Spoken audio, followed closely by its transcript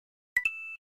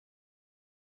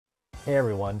Hey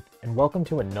everyone, and welcome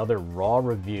to another Raw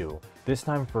review, this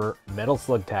time for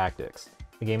Slug Tactics,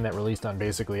 a game that released on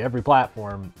basically every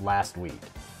platform last week.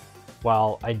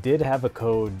 While I did have a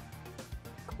code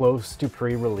close to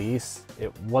pre-release,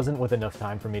 it wasn't with enough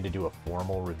time for me to do a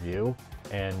formal review,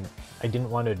 and I didn't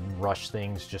want to rush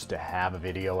things just to have a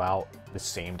video out the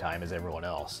same time as everyone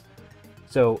else.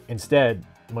 So instead,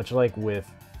 much like with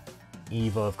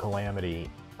Eve of Calamity,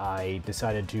 I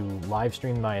decided to live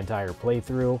stream my entire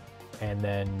playthrough and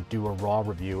then do a raw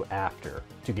review after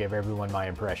to give everyone my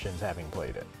impressions having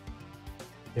played it.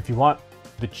 If you want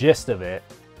the gist of it,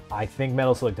 I think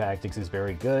Slug Tactics is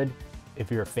very good.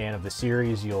 If you're a fan of the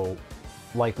series, you'll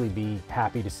likely be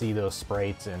happy to see those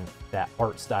sprites and that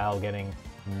art style getting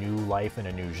new life in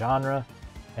a new genre.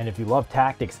 And if you love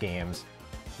tactics games,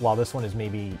 while this one is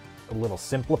maybe a little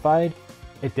simplified,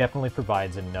 it definitely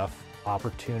provides enough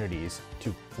opportunities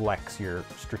to flex your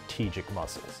strategic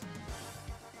muscles.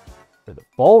 For the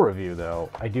full review, though,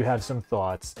 I do have some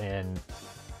thoughts, and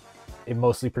it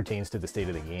mostly pertains to the state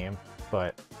of the game,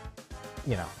 but,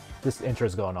 you know, this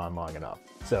intro's going on long enough.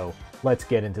 So let's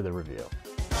get into the review.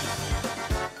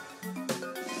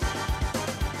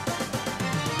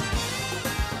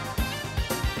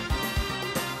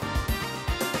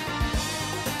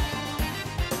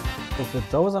 So for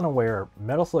those unaware,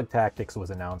 Slug Tactics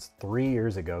was announced 3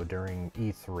 years ago during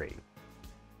E3.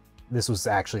 This was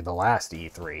actually the last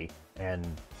E3, and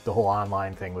the whole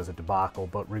online thing was a debacle,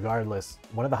 but regardless,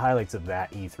 one of the highlights of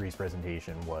that E3's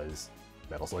presentation was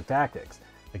Slug Tactics,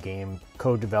 a game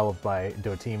co-developed by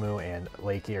Dotemu and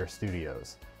Lakeair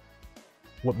Studios.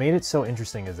 What made it so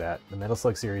interesting is that the Metal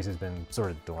Slug series has been sort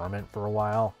of dormant for a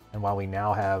while, and while we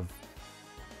now have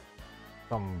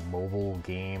some mobile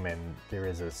game and there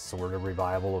is a sort of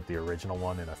revival of the original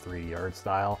one in a 3D art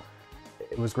style,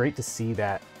 it was great to see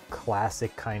that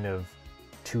classic kind of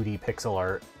 2D pixel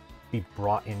art be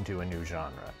brought into a new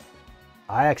genre.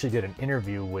 I actually did an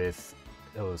interview with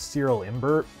Cyrille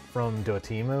Imbert from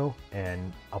Dotemu,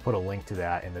 and I'll put a link to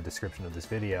that in the description of this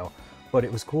video, but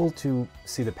it was cool to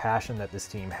see the passion that this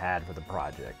team had for the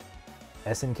project.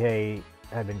 SNK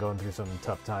had been going through some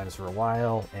tough times for a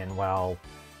while, and while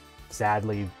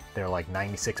sadly they're like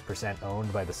 96%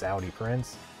 owned by the Saudi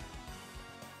prince,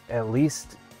 at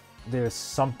least there's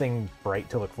something bright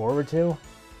to look forward to.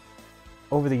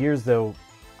 Over the years, though,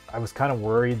 I was kind of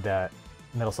worried that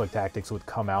Slug Tactics would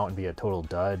come out and be a total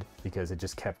dud because it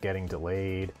just kept getting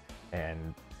delayed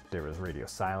and there was radio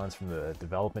silence from the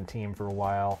development team for a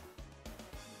while.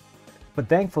 But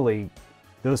thankfully,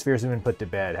 those fears have been put to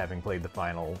bed having played the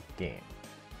final game.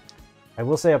 I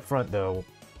will say up front, though,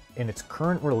 in its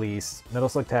current release,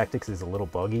 Slug Tactics is a little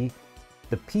buggy.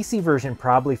 The PC version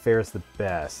probably fares the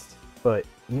best, but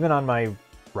even on my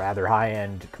rather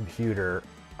high-end computer,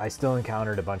 I still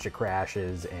encountered a bunch of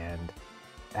crashes and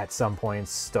at some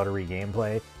points stuttery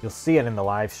gameplay. You'll see it in the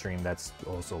live stream, that's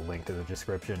also linked in the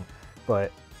description.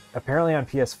 But apparently on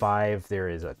PS5 there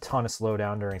is a ton of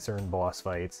slowdown during certain boss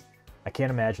fights. I can't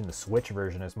imagine the Switch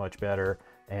version is much better,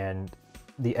 and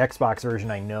the Xbox version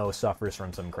I know suffers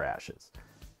from some crashes.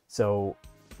 So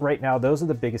right now those are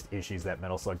the biggest issues that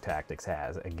Slug Tactics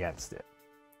has against it.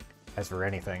 As for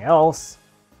anything else,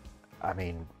 I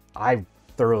mean, I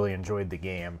thoroughly enjoyed the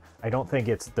game. I don't think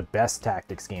it's the best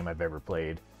tactics game I've ever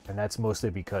played, and that's mostly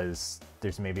because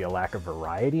there's maybe a lack of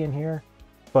variety in here.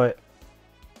 But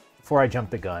before I jump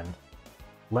the gun,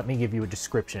 let me give you a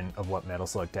description of what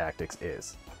Slug Tactics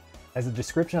is. As the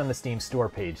description on the Steam store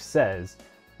page says,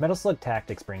 Slug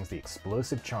Tactics brings the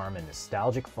explosive charm and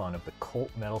nostalgic fun of the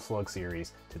cult Metal Slug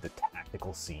series to the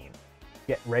tactical scene.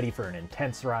 Get ready for an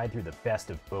intense ride through the best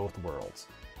of both worlds.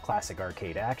 Classic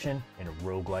arcade action and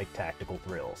roguelike tactical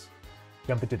thrills.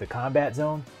 Jump into the combat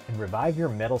zone and revive your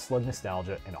Metal Slug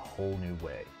nostalgia in a whole new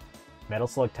way.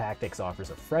 Slug Tactics offers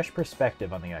a fresh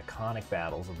perspective on the iconic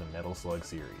battles of the Metal Slug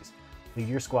series. Lead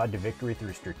your squad to victory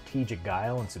through strategic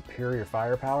guile and superior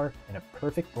firepower in a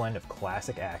perfect blend of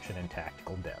classic action and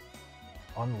tactical depth.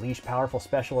 Unleash powerful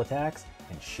special attacks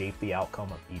and shape the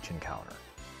outcome of each encounter.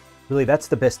 Really, that's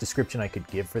the best description I could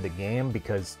give for the game,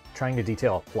 because trying to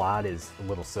detail a plot is a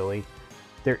little silly.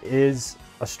 There is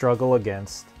a struggle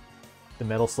against the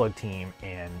Metal Slug team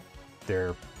and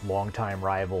their longtime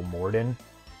rival Morden,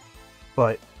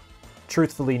 but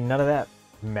truthfully, none of that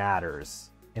matters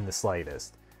in the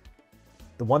slightest.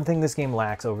 The one thing this game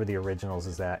lacks over the originals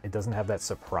is that it doesn't have that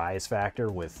surprise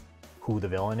factor with who the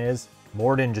villain is.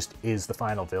 Morden just is the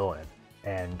final villain,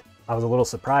 and I was a little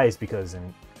surprised because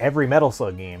in every Metal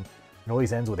Slug game, it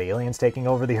always ends with aliens taking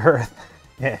over the Earth,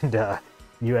 and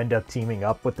you end up teaming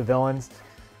up with the villains.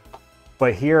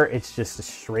 But here, it's just a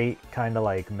straight kind of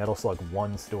like Metal Slug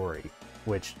 1 story,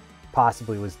 which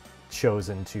possibly was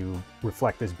chosen to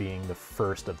reflect this being the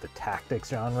first of the tactics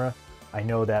genre. I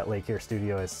know that Lake Air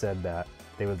Studio has said that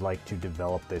they would like to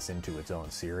develop this into its own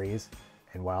series,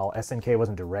 and while SNK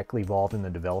wasn't directly involved in the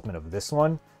development of this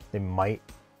one, they might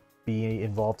be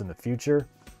involved in the future.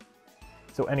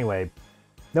 So anyway,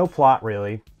 no plot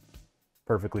really,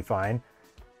 perfectly fine.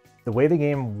 The way the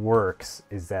game works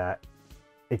is that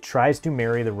it tries to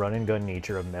marry the run-and-gun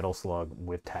nature of Metal Slug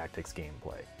with tactics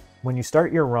gameplay. When you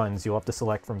start your runs, you'll have to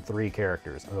select from 3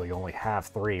 characters, although you only have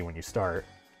 3 when you start.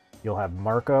 You'll have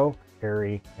Marco,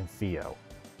 Harry, and Theo.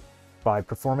 By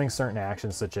performing certain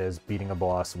actions such as beating a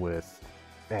boss with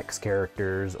X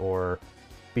characters or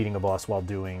beating a boss while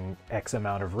doing X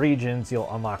amount of regions,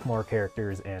 you'll unlock more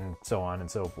characters and so on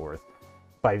and so forth.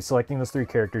 By selecting those 3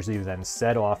 characters, you then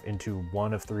set off into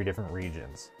one of 3 different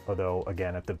regions, although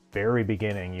again at the very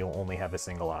beginning you'll only have a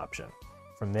single option.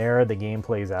 From there the game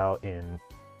plays out in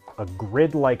a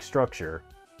grid-like structure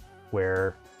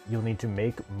where you'll need to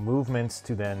make movements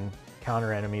to then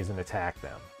counter enemies and attack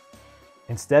them.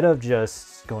 Instead of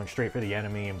just going straight for the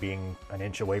enemy and being an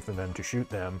inch away from them to shoot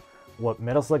them, what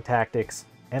Metal Slug Tactics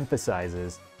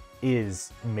emphasizes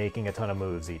is making a ton of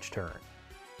moves each turn.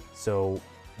 So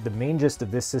the main gist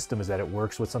of this system is that it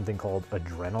works with something called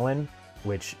adrenaline,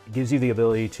 which gives you the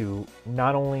ability to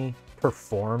not only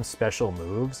perform special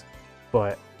moves,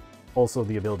 but also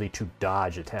the ability to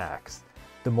dodge attacks.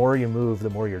 The more you move, the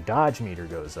more your dodge meter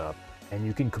goes up, and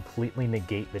you can completely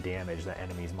negate the damage that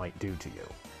enemies might do to you.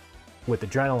 With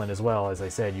adrenaline as well, as I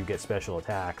said, you get special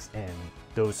attacks, and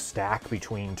those stack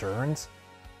between turns,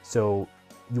 so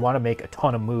you want to make a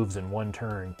ton of moves in one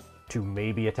turn to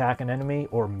maybe attack an enemy,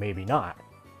 or maybe not.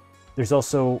 There's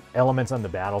also elements on the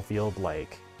battlefield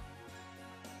like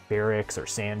barracks or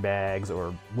sandbags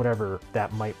or whatever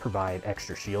that might provide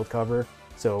extra shield cover.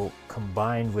 So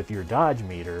combined with your dodge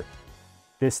meter,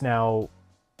 this now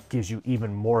gives you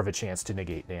even more of a chance to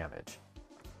negate damage.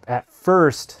 At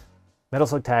first, Metal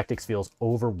Slug Tactics feels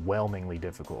overwhelmingly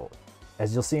difficult.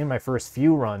 As you'll see in my first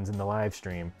few runs in the live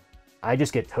stream, I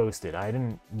just get toasted. I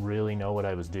didn't really know what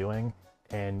I was doing,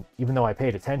 and even though I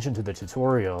paid attention to the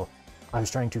tutorial, I was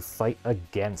trying to fight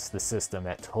against the system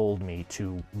that told me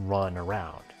to run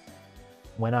around.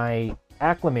 When I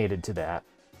acclimated to that,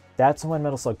 that's when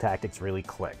Metal Slug Tactics really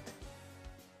clicked.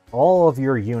 All of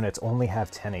your units only have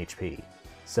 10 HP,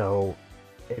 so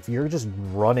if you're just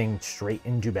running straight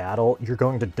into battle, you're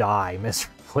going to die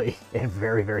miserably and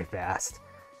very, very fast.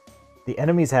 The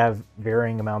enemies have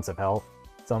varying amounts of health.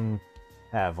 Some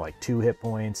have like 2 hit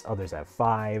points, others have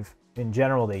 5. In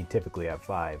general, they typically have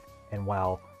 5, and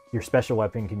while your special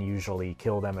weapon can usually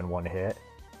kill them in 1 hit,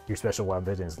 your special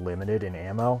weapon is limited in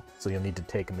ammo, so you'll need to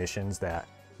take missions that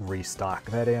restock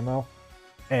that ammo.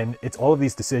 And it's all of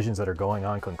these decisions that are going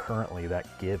on concurrently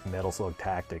that give Metal Slug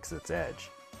Tactics its edge.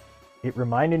 It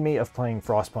reminded me of playing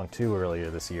Frostpunk 2 earlier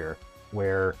this year,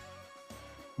 where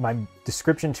my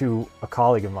description to a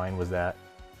colleague of mine was that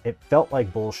it felt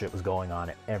like bullshit was going on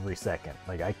at every second.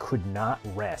 Like, I could not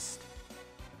rest.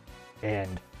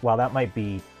 And while that might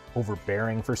be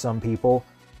overbearing for some people,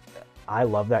 I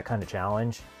love that kind of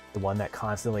challenge. The one that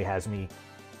constantly has me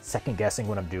second guessing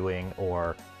what I'm doing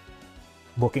or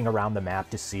looking around the map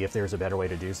to see if there's a better way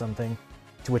to do something.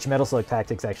 To which Metal Slug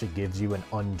Tactics actually gives you an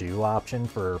undo option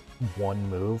for 1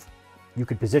 move. You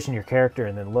could position your character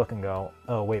and then look and go,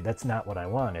 oh wait, that's not what I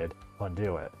wanted,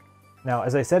 undo it. Now,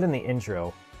 as I said in the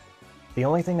intro, the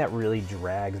only thing that really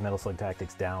drags Metal Slug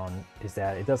Tactics down is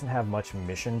that it doesn't have much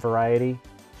mission variety.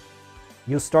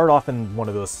 You'll start off in one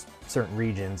of those certain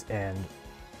regions and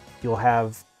you'll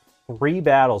have 3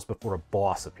 battles before a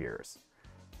boss appears.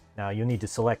 Now, you'll need to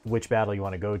select which battle you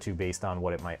want to go to based on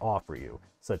what it might offer you,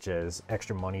 such as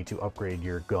extra money to upgrade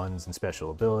your guns and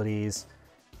special abilities.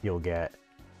 You'll get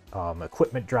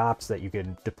equipment drops that you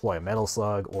can deploy a Metal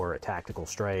Slug or a tactical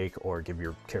strike or give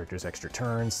your characters extra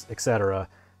turns, etc.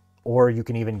 Or you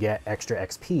can even get extra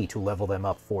XP to level them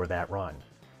up for that run.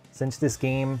 Since this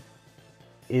game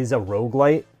is a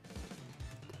roguelite,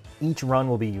 each run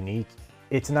will be unique.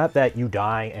 It's not that you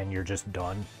die and you're just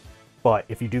done, but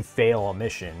if you do fail a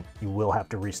mission, you will have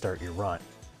to restart your run.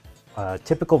 A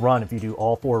typical run, if you do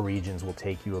all 4 regions, will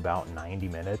take you about 90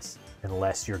 minutes,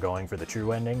 unless you're going for the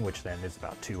true ending, which then is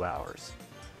about 2 hours.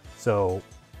 So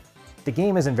the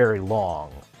game isn't very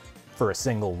long for a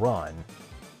single run,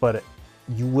 but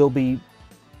you will be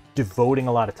devoting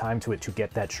a lot of time to it to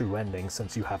get that true ending,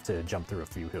 since you have to jump through a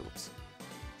few hoops.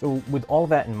 So with all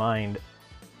that in mind,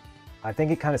 I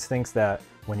think it kind of stinks that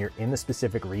when you're in the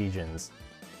specific regions,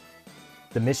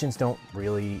 the missions don't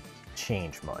really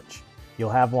change much. You'll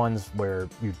have ones where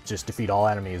you just defeat all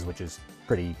enemies, which is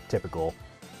pretty typical,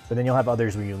 But then you'll have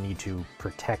others where you'll need to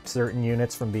protect certain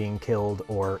units from being killed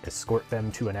or escort them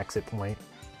to an exit point.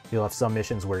 You'll have some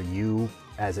missions where you,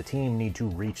 as a team, need to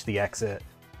reach the exit.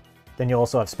 Then you'll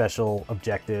also have special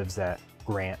objectives that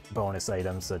grant bonus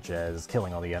items, such as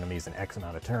killing all the enemies in X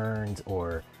amount of turns,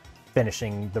 or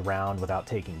finishing the round without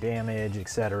taking damage,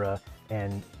 etc.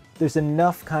 And there's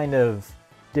enough kind of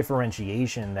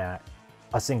differentiation that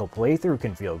a single playthrough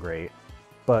can feel great,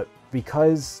 but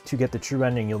because to get the true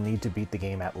ending you'll need to beat the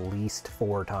game at least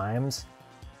 4 times,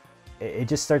 it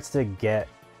just starts to get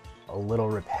a little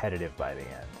repetitive by the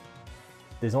end.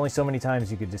 There's only so many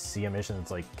times you could just see a mission that's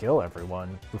like, kill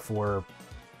everyone, before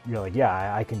you're like,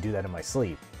 yeah, I can do that in my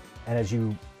sleep. And as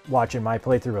you watch in my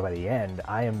playthrough by the end,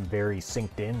 I am very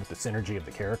synced in with the synergy of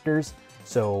the characters,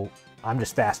 so I'm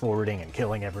just fast forwarding and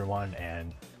killing everyone,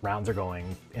 and rounds are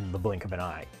going in the blink of an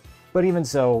eye. But even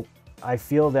so, I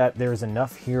feel that there's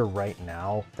enough here right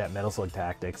now that Metal Slug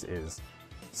Tactics is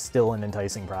still an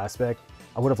enticing prospect.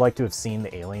 I would have liked to have seen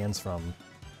the aliens from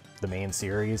the main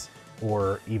series,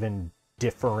 or even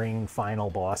differing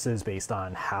final bosses based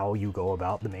on how you go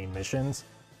about the main missions.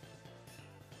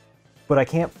 But I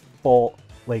can't fault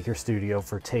Laker Studio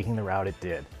for taking the route it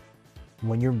did.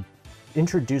 When you're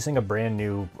introducing a brand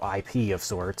new IP of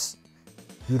sorts,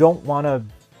 you don't want to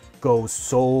go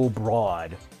so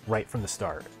broad right from the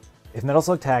start. If Metal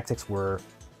Slug Tactics were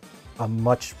a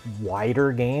much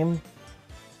wider game,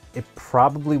 it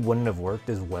probably wouldn't have worked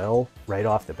as well right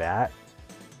off the bat.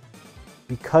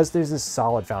 Because there's this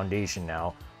solid foundation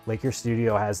now, Laker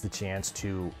Studio has the chance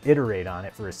to iterate on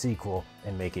it for a sequel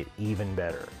and make it even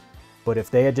better. But if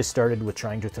they had just started with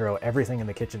trying to throw everything in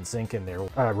the kitchen sink in there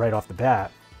right off the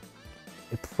bat,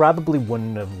 it probably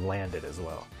wouldn't have landed as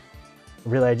well.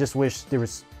 Really, I just wish there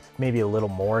was maybe a little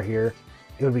more here.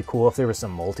 It would be cool if there was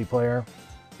some multiplayer,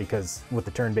 because with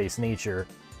the turn-based nature,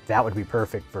 that would be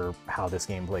perfect for how this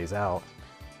game plays out.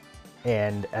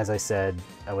 And as I said,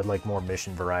 I would like more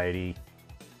mission variety,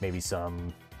 maybe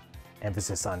some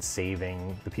emphasis on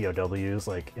saving the POWs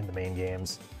like in the main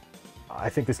games. I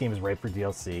think this game is ripe for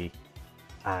DLC.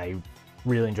 I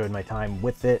really enjoyed my time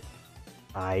with it.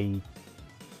 I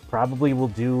probably will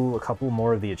do a couple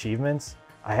more of the achievements.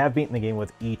 I have beaten the game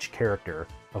with each character,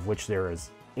 of which there is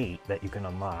 8 that you can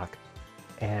unlock.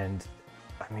 And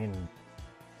I mean,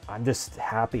 I'm just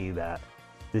happy that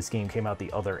this game came out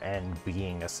the other end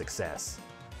being a success.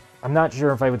 I'm not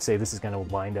sure if I would say this is going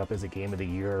to wind up as a Game of the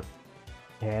Year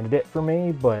candidate for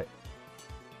me, but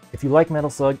if you like Metal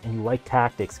Slug and you like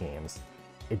tactics games,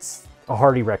 it's a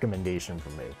hearty recommendation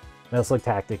from me. Metal Slug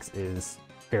Tactics is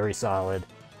very solid,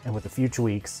 and with a few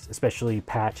tweaks, especially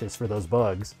patches for those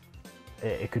bugs,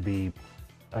 it could be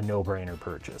a no-brainer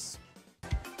purchase.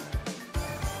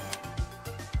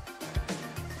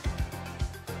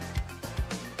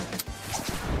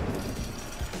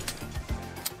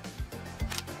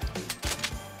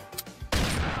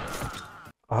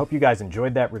 I hope you guys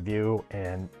enjoyed that review,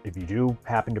 and if you do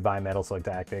happen to buy Metal Slug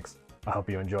Tactics, I hope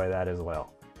you enjoy that as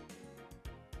well.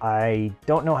 I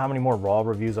don't know how many more Raw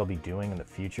reviews I'll be doing in the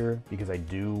future, because I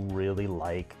do really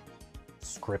like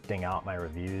scripting out my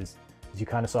reviews. As you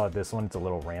kind of saw with this one, it's a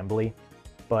little rambly,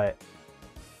 but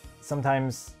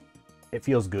sometimes it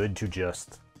feels good to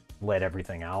just let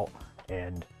everything out,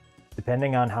 and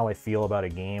depending on how I feel about a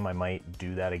game, I might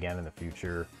do that again in the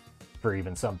future for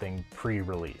even something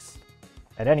pre-release.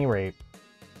 At any rate,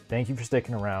 thank you for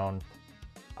sticking around.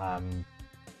 I'm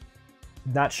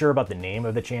not sure about the name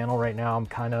of the channel right now. I'm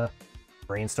kind of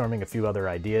brainstorming a few other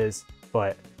ideas,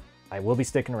 but I will be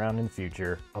sticking around in the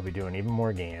future. I'll be doing even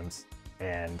more games,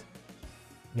 and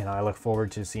you know, I look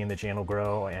forward to seeing the channel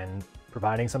grow and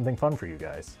providing something fun for you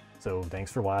guys. So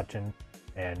thanks for watching,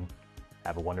 and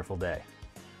have a wonderful day.